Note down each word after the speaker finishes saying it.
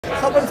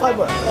carbon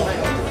fiber.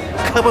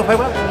 Carbon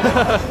fiber.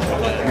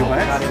 You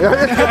mind?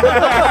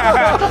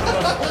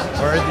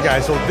 Alright, you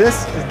guys. So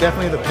this is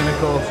definitely the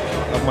pinnacle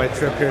of my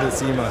trip here to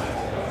SEMA.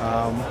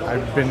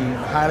 I've been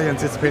highly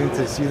anticipating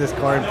to see this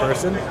car in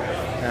person,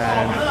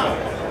 and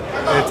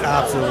it's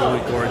absolutely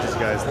gorgeous,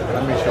 guys.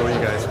 Let me show you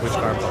guys which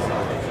car I'm talking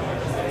about.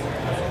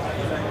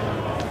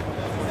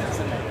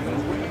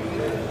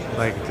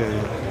 Like the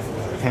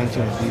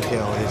attention to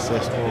detail is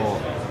just, oh,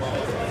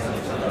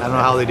 I don't know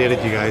how they did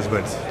it, you guys,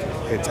 but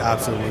it's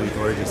absolutely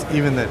gorgeous.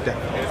 Even the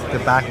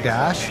back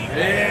dash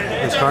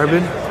is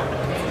carbon.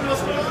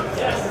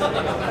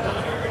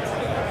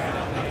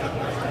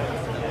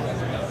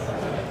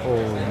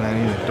 Oh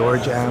man, the door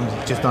jambs,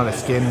 just on a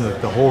skin,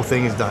 the whole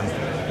thing is done.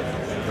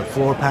 The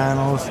floor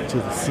panels to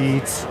the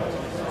seats.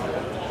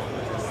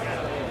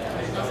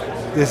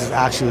 This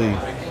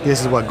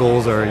is what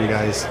goals are, you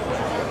guys.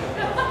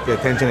 The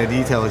attention to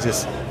detail is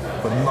just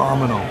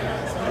phenomenal.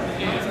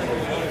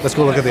 Let's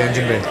go look at the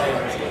engine bay.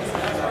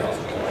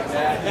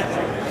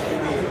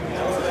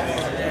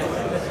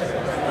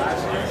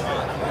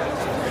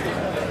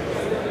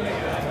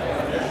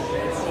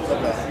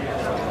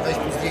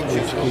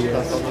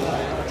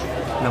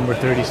 Number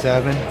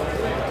 37.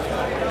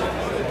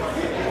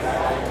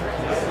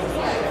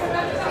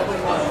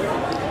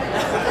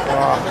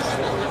 Oh,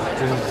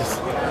 this is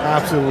just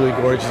absolutely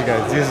gorgeous, you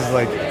guys. This is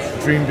like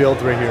dream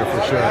built right here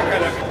for sure.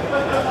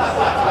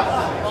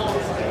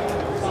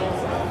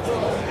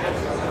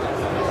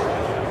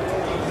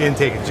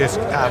 Intake is just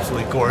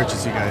absolutely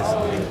gorgeous, you guys.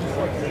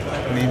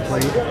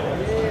 Nameplate.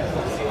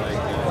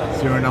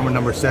 Serial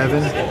number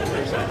 7.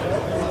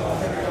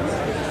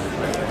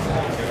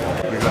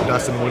 We got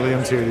Dustin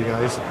Williams here, you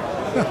guys.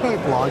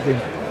 Vlogging.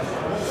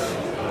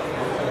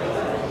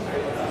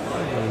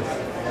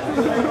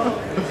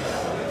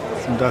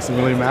 Some Dustin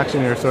Williams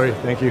action here. Sorry,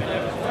 thank you.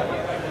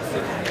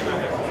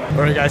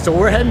 Alright guys, so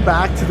we're heading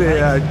back to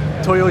the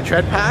Toyo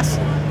Tread Pass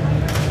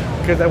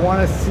because I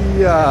want to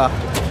see,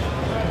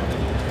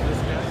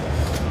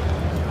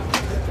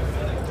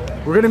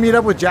 we're going to meet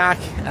up with Jack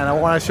and I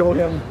want to show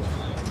him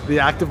the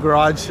Active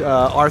Garage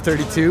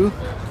R32.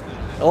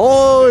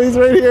 Oh, he's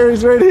right here,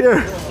 he's right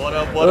here. What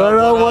up, what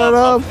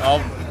up?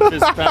 I'll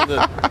just kind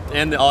of,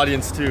 and the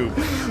audience too.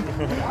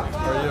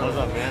 What's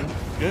up, man?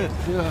 Good.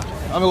 Yeah.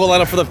 I'm going to go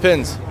line up for the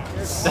pins.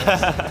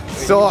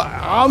 So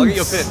I'll get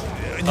you a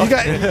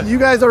pin. You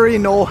guys already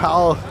know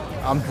how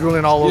I'm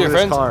drooling all over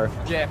this car.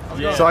 Yeah.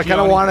 So I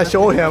kind of want to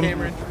show him.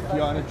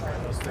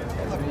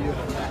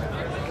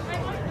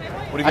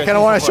 I kind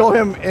of want to show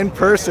him in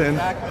person.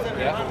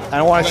 And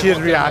I want to see his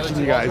reaction,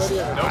 you guys.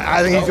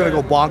 I think he's going to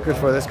go bonkers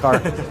for this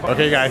car.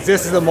 Okay, guys,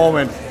 this is the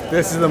moment.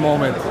 This is the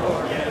moment.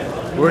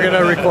 We're going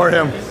to record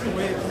him.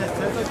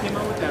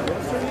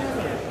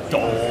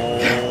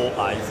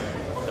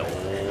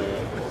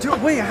 Dude,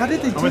 wait, how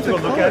did they do the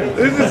color?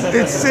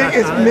 It's sick.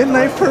 It's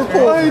midnight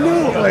purple. I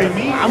know. Like,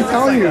 I'm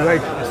telling you,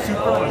 like,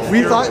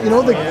 we thought, you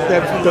know,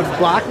 the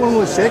black one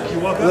was sick.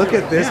 Look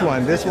at this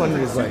one. This one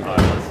is like. Alright,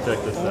 let's check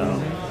this out.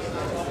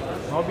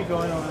 I'll be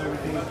going over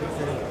everything.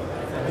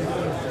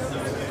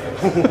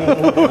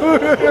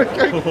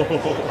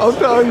 I'm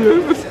telling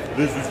you,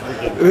 This is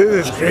freaking.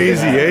 this is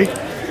crazy, eh?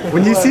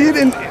 When you see it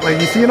in, like,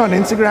 you see it on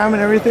Instagram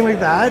and everything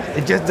like that,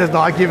 it just does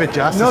not give it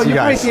justice. No, you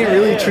guys can't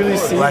really truly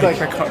see like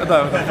the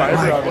fire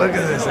driver. look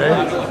at this,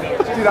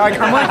 eh? Dude,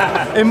 I'm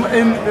like,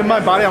 in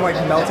my body, I'm like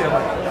melting. I'm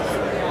like,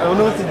 I don't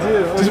know what to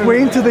do. Just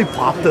wait until they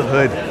pop the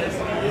hood.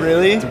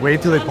 Really? Just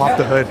wait till they pop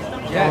the hood.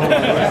 Can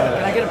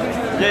I get a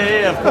picture?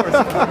 Yeah, of course.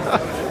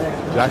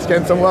 Jack's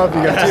getting some love,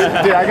 you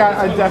guys. Dude,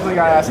 I definitely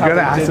gotta ask. You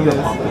gotta ask him to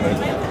pop the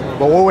hood.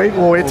 But we'll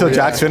wait till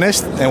Jack's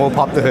finished, and we'll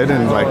pop the hood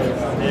and like.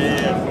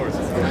 Yeah, of course.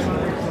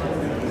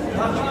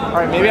 All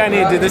right, maybe I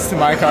need to do this to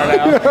my car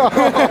now. No.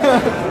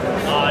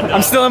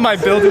 I'm still in my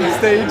building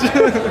stage.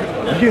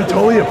 You can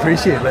totally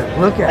appreciate it. Like,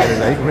 look at it,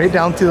 like right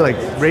down to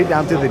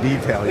the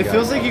detail. It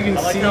feels like you can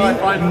see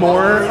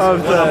more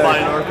of the.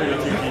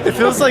 It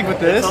feels like with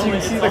this, you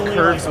can see the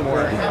curves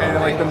more, and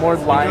like the more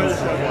lines.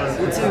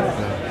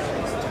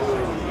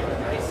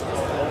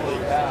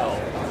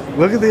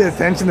 Look at the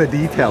attention to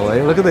detail,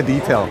 eh? Look at the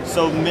detail.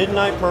 So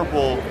midnight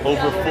purple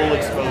over full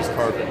exposed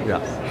carbon.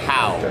 Yeah.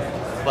 How?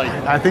 Like,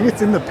 I think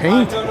it's in the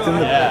paint. It's in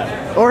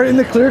the or in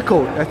the clear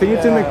coat. I think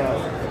it's in the.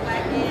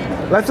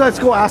 Let's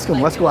go ask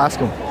him. Let's go ask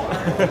him.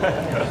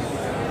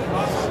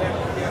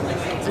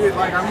 Dude,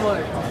 like I'm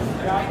like.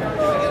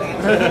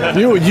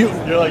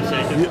 You're like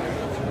shaking.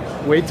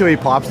 Wait till he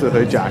pops the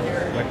hood, Jack.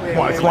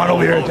 Like, come on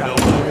over here, Jack.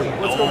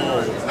 What's going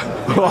on?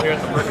 Here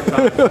at the perfect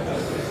time.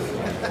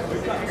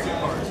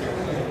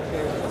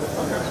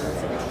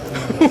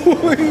 Look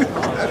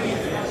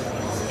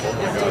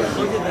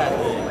at that.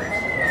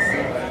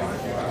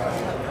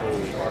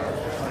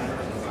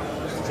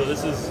 So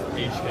this is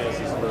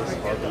HKS's first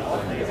carbon.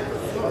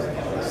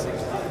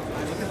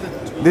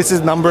 This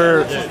is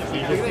number.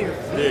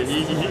 Dude,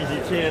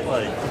 you can't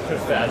like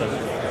fathom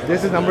it.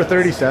 This is number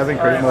 37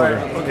 crate motor,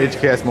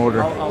 HKS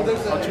motor. I'll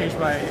change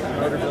my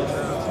motor build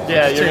now.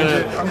 Yeah,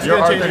 your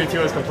R32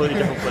 has completely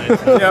different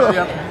plans.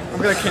 Yep. I'm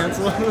gonna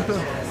cancel.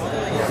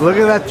 Look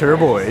at that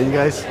turbo, eh, you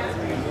guys?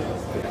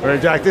 All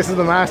right, Jack, this is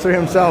the master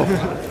himself.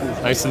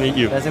 Nice to meet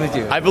you. Nice to meet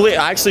you. I believe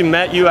I actually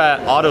met you at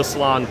Auto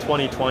Salon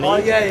 2020. Oh,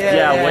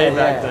 yeah, way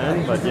back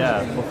then. But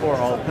yeah, before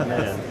all,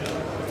 man.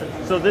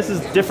 So this is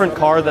different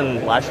car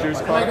than last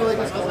year's car?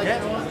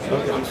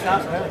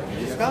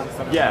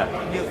 Yeah.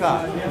 New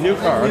car. New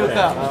car, New okay.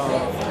 car.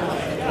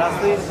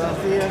 Last year.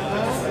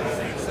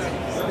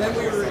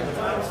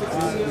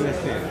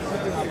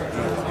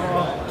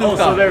 Oh,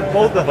 so they're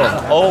both of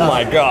them. Oh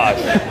my gosh.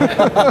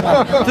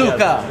 Two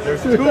car.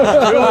 There's two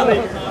only.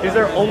 Is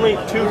there only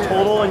two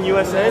total in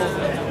USA?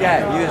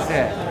 Yeah,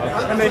 USA.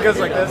 And then it goes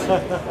like this.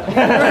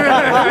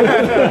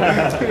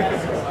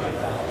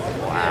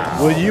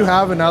 Will you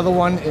have another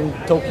one in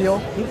Tokyo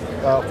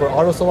for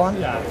Auto Salon?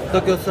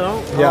 Tokyo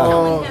Salon. Yeah.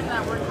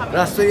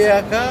 Last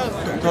year car.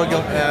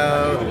 Tokyo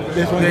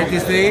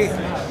 23.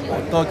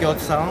 Tokyo Auto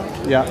Salon.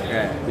 Yeah.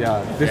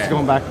 Yeah. This is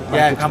going back.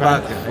 Yeah, to come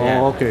Japan? back.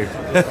 Oh, okay.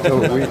 So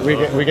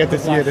we get to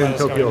see it in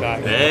Tokyo.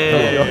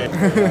 Hey.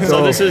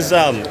 So this is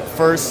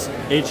first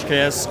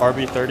HKS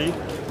RB30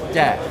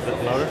 Yeah.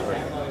 motor.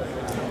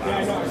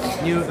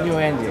 New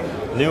engine.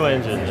 New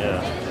engine,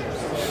 yeah.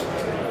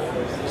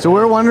 So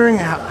we're wondering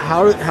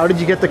how did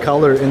you get the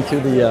color into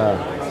the? You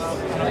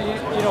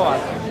know what?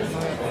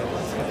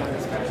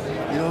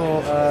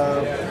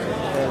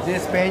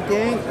 This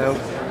painting.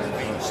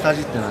 下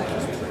地って何?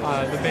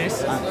 The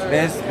base.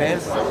 Base.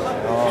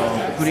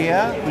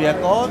 Clear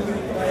code.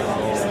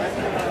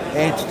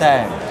 8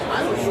 times.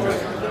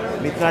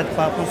 Midnight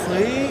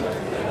purposely.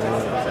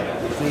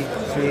 3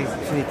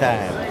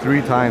 times.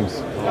 3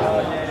 times.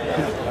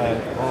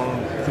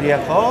 Clear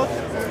code.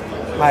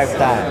 5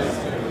 times.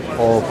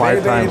 Oh,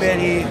 5 times.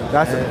 Very.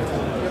 That's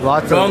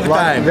lots Long of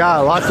time. Yeah,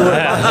 lots of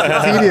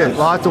work. Tedious,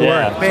 lots of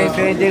work.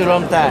 Painting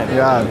long time.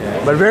 Yeah,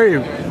 but very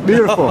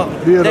beautiful,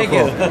 Thank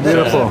you.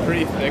 beautiful.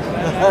 Pretty thick.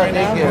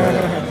 Thank you.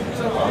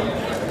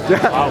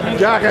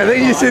 Jack, I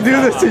think you should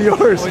do this to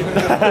yours.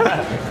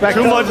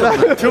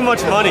 Too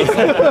much money.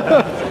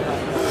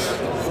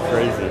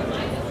 Crazy.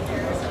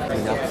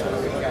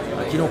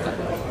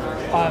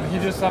 He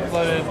just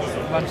uploaded a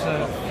bunch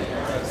of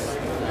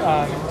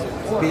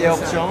Video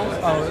option.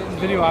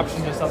 video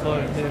option. Just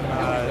uploaded him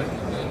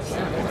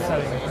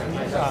setting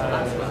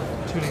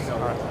tuning the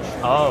car.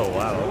 Oh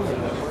wow.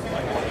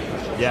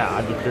 Yeah,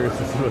 I'd be curious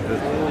to see what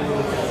this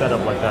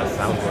setup like that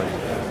sounds like.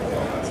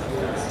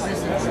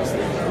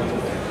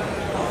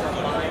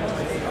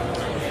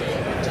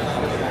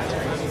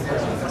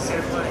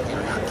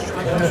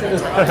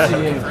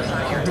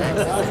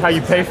 That's how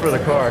you pay for the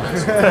car.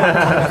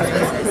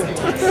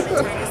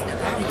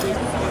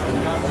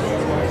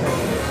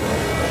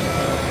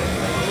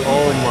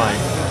 Oh my.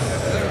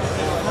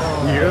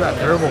 You hear that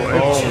turbo?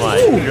 Oh my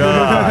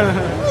god.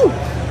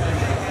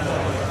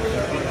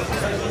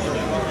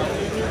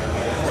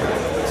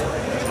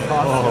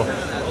 Oh.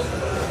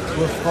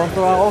 Boost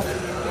control off.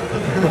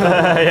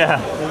 Yeah.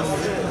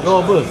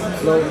 Low boost.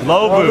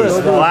 Low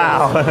boost.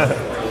 Wow.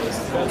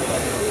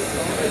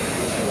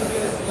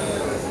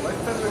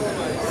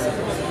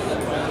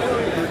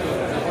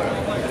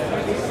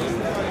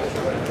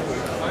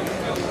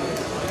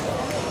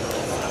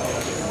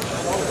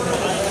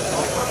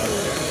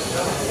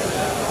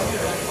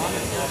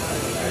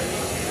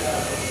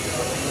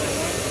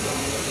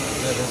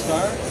 This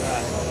car?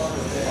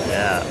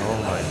 Yeah. Oh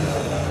my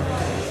god.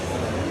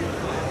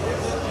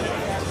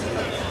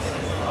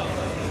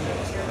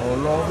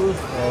 Low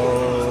boost.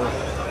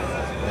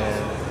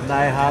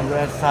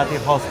 930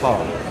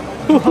 horsepower.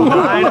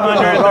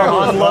 900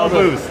 on low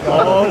boost.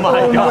 Oh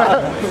my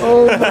god.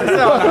 Oh my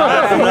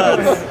god.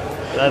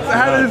 That's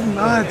That nuts. is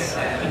nuts.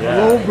 Yeah.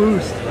 Low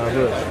boost.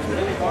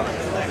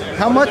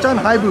 How much on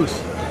high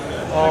boost?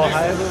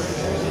 High boost.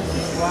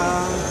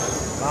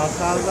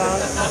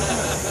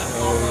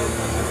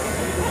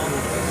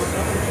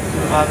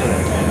 1,000.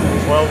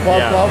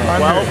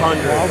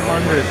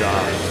 1200.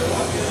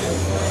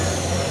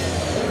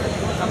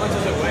 How much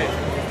does it weigh?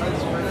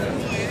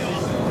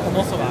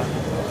 Almost a lot.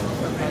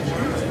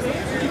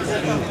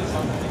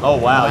 Oh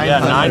wow, yeah,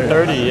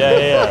 930.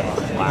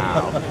 Yeah.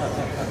 Wow.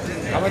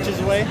 How much does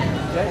it weigh?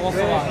 Almost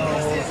a lot.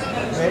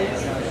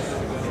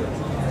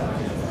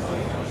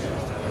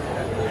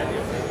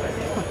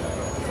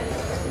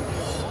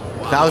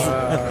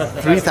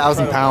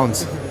 3,000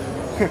 pounds.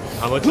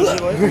 How much is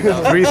it weigh?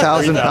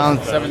 3,000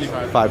 pounds.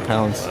 75. 5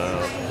 pounds.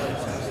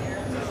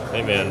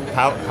 Hey man,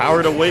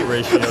 power to weight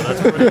ratio.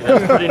 That's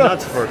pretty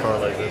nuts for a car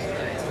like this.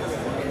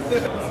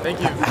 Thank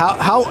you.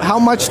 How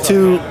much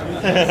to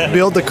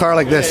build a car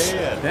like this?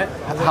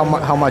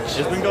 How much?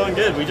 It's been going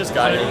good. We just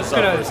got here this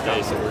our first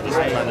day, so we're just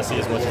trying to see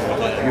as much as we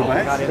can. You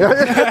buy?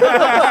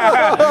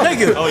 Thank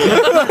you. Oh yeah.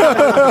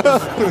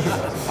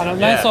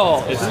 Nice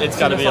all. It's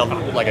got to be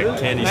like a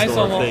candy Nice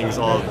store of all. things.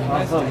 A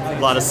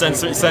lot of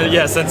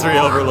sensory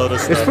overload of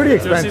stuff. It's pretty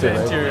Go see the expensive.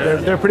 Right? interior.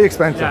 They're pretty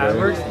expensive. Yeah, it right?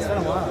 works. It's been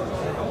a while.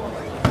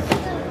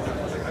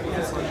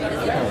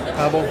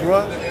 Carbon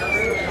floor?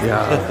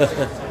 Yeah.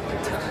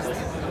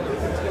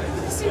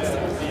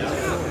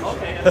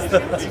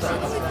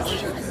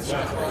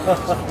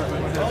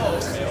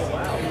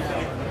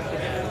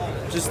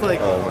 Just like,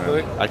 Oh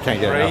man, I can't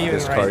get right enough of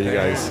this right car, you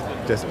there. guys.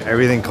 Just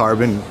everything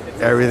carbon,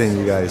 everything,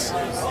 you guys.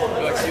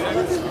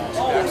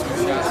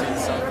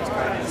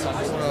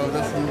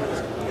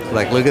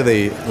 Like look at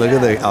the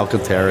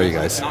Alcantara, you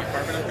guys.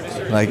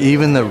 Like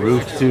even the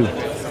roof too.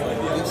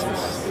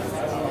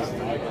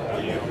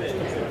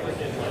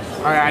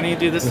 All right, I need to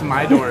do this to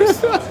my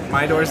doors.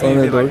 My doors need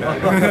to be like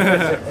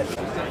that.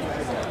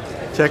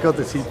 Check out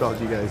the seatbelt,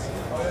 you guys.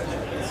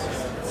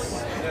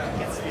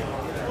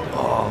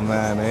 Oh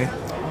man, eh?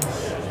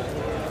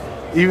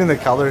 Even the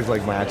colors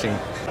like matching.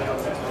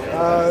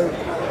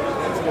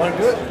 Want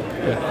to do it?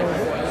 Yeah.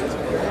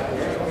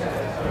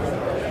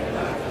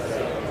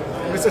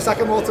 Mr.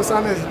 Sakomoto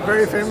San is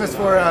very famous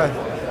for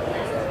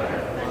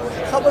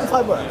carbon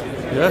fiber.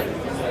 Yeah.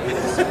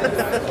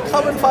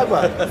 Carbon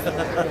fiber.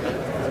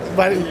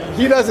 But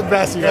he does it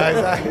best, you guys.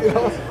 You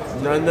know?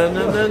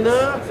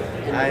 No.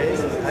 I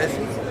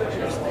see.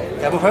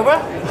 Carbon fiber?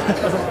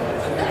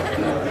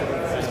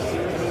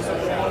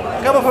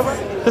 Carbon fiber?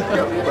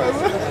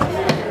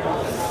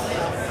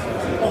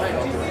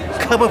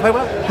 Carbon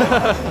fiber?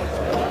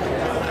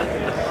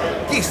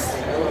 This.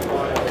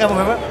 Carbon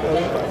fiber?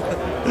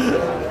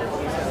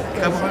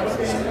 Carbon fiber?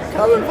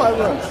 Carbon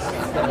fiber.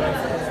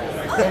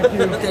 Thank you.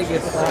 Take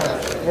it.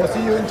 We'll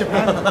see you in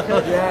Japan.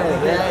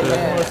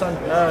 Yeah.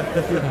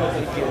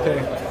 Okay.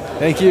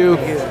 Thank you.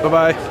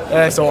 Bye-bye.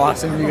 That's so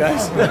awesome, you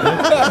guys.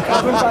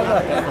 Carbon fiber.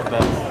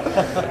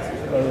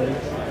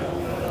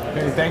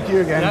 Okay, thank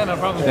you again. Yeah, no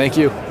problem. Thank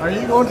you. Are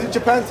you going to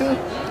Japan too?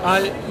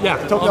 Yeah.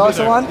 Tokyo I'll Auto be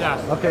there. Salon?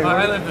 Yeah. Okay, I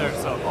we're- live there,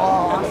 so. Oh,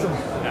 awesome.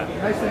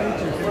 Nice to meet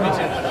you.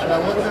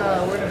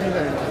 We're gonna be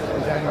there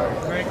in January.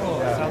 Very cool.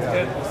 Sounds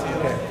good. We'll see you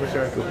Okay, there. for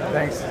sure.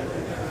 Thanks.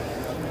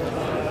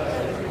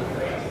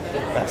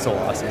 That's so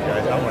awesome,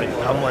 guys.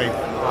 I'm like,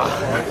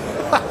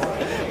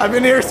 I've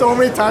been here so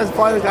many times.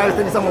 Probably the guy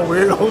thinks I'm a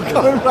weirdo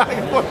coming back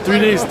and forth. 3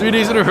 days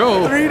in a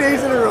row. 3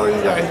 days in a row,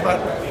 you guys. But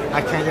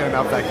I can't get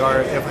enough of that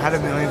car. If I had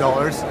 $1 million,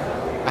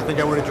 I think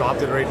I would have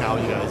dropped it right now,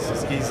 you guys.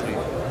 Just easily,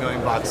 $1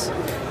 million.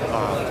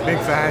 Big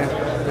fan,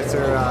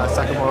 Mr.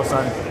 Sakomoto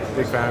San.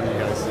 Big fan of you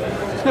guys.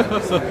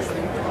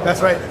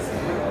 That's right.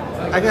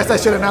 I guess I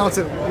should announce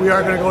it. We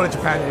are going to go to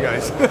Japan, you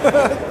guys.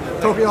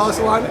 Tokyo Auto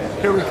Salon,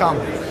 here we come.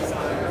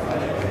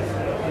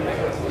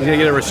 He's gonna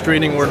get a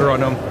restraining order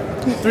on him.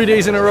 3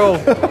 days in a row.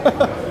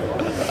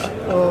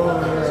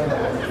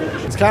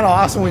 It's kind of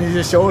awesome when you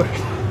just show it.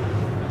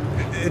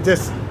 It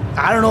just,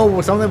 I don't know,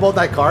 something about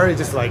that car. It's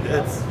just like,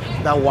 it's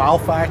that wow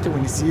factor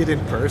when you see it in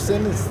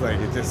person. It's like,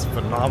 it's just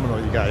phenomenal,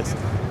 you guys.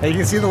 And you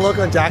can see the look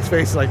on Jack's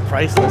face, like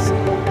priceless.